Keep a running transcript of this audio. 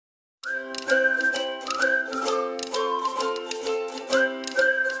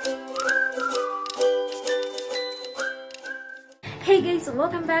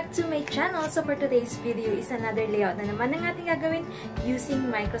Welcome back to my channel. So for today's video is another layout na naman ang ating gagawin using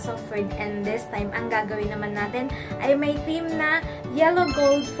Microsoft Word, and this time ang gagawin naman natin ay may theme na yellow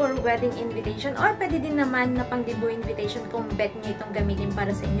gold for wedding invitation, or pwede din naman na pang dibu invitation kung bet nyo itong gamitin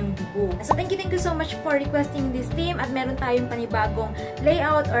para sa inyong dibu. So thank you so much for requesting this theme, at meron tayong panibagong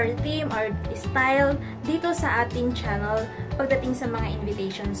layout or theme or style dito sa ating channel pagdating sa mga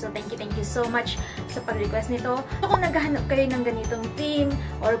invitation. So thank you so much sa pag-request nito. So kung naghahanap kayo ng ganitong theme,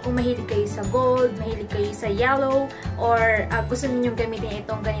 or kung mahilig kayo sa gold, mahilig kayo sa yellow, or gusto ninyong gamitin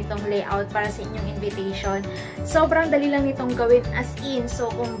itong ganitong layout para sa inyong invitation, sobrang dali lang nitong gawin as in. So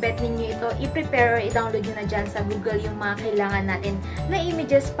kung bet ninyo ito, i-prepare or i-download nyo na dyan sa Google yung mga kailangan natin na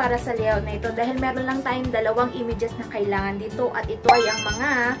images para sa layout na ito, dahil meron lang tayong dalawang images na kailangan dito, at ito ay ang mga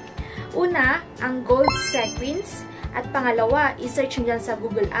ang gold sequins, at pangalawa, i-search nyo dyan sa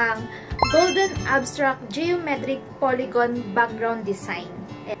Google ang Golden Abstract Geometric Polygon Background Design.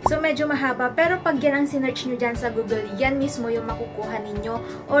 So, medyo mahaba, pero pag yan ang sinearch nyo dyan sa Google, yan mismo yung makukuha ninyo,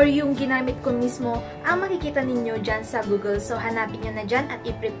 or yung ginamit ko mismo ang makikita ninyo dyan sa Google. So, hanapin nyo na dyan at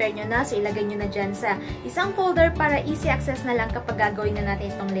i-prepare nyo na. So, ilagay nyo na dyan sa isang folder para easy access na lang kapag gagawin na natin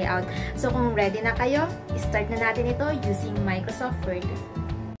itong layout. So, kung ready na kayo, start na natin ito using Microsoft Word.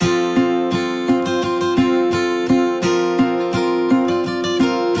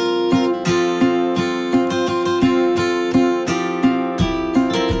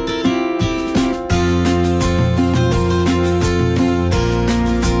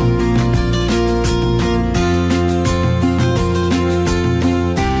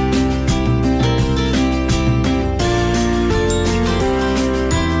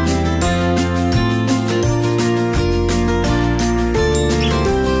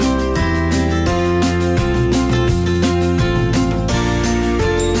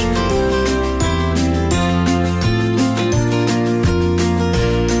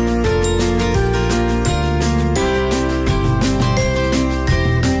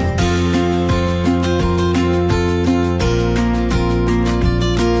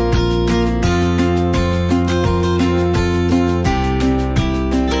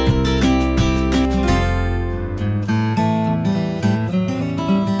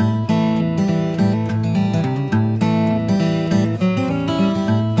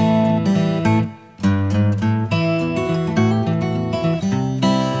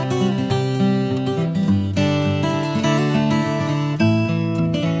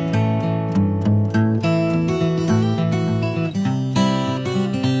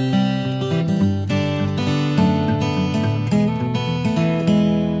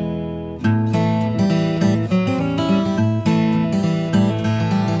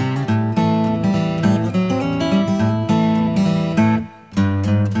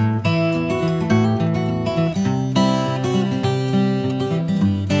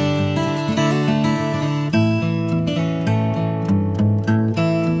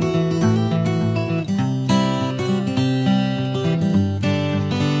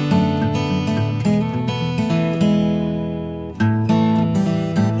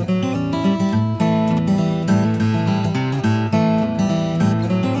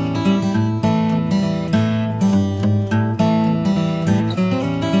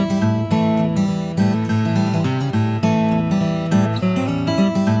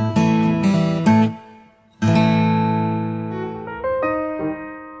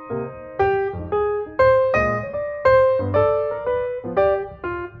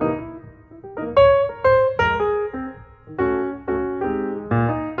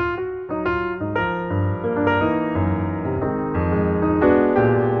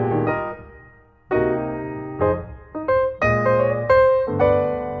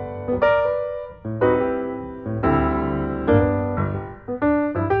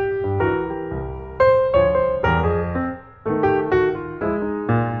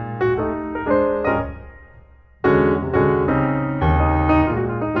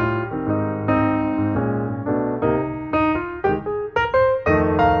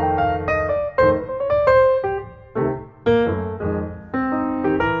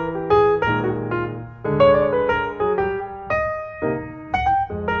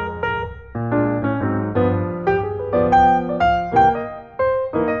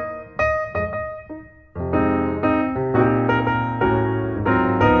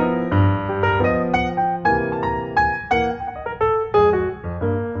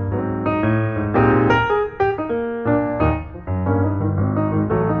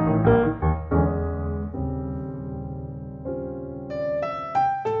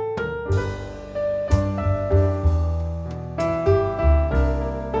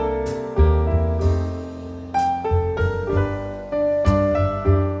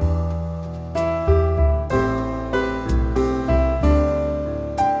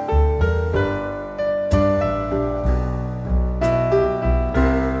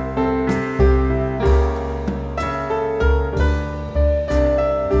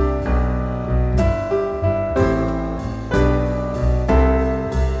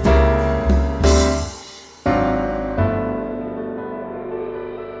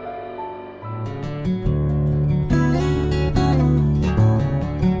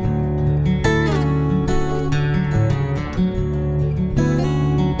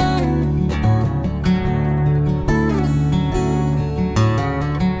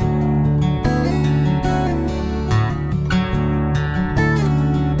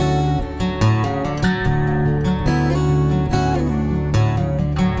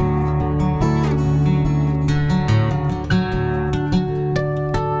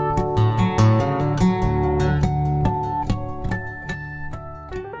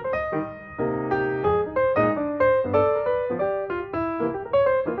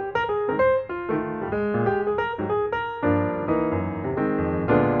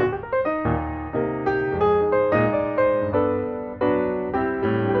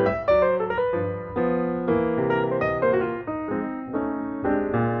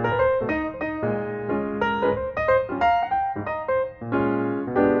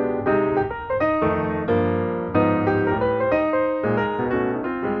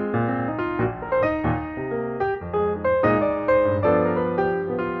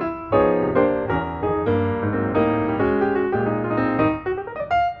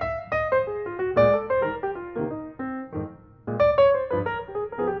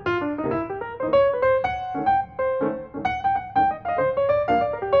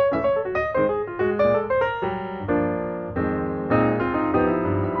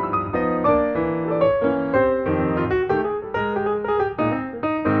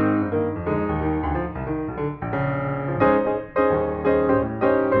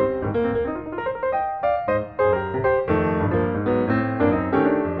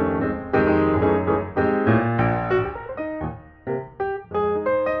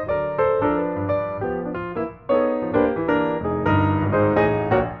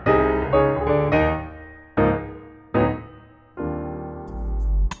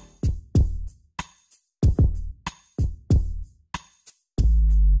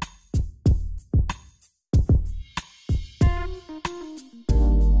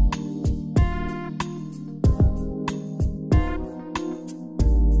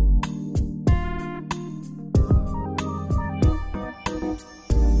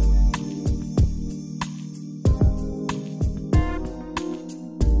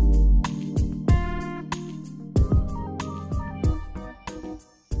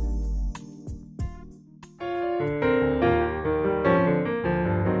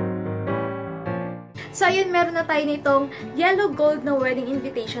 So, ayun, meron na tayo nitong yellow gold na wedding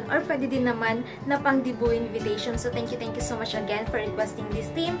invitation or pwede din naman na pang debut invitation. So, thank you so much again for requesting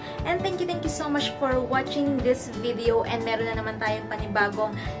this theme. And thank you so much for watching this video. And meron na naman tayong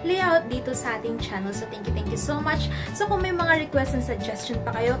panibagong layout dito sa ating channel. So, thank you so much. So, kung may mga request and suggestion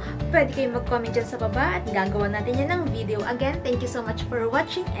pa kayo, pwede kayong mag-comment dyan sa baba at gagawa natin yan ng video. Again, thank you so much for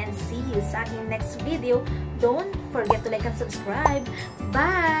watching and see you sa ating next video. Don't forget to like and subscribe.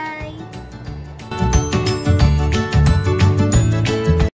 Bye!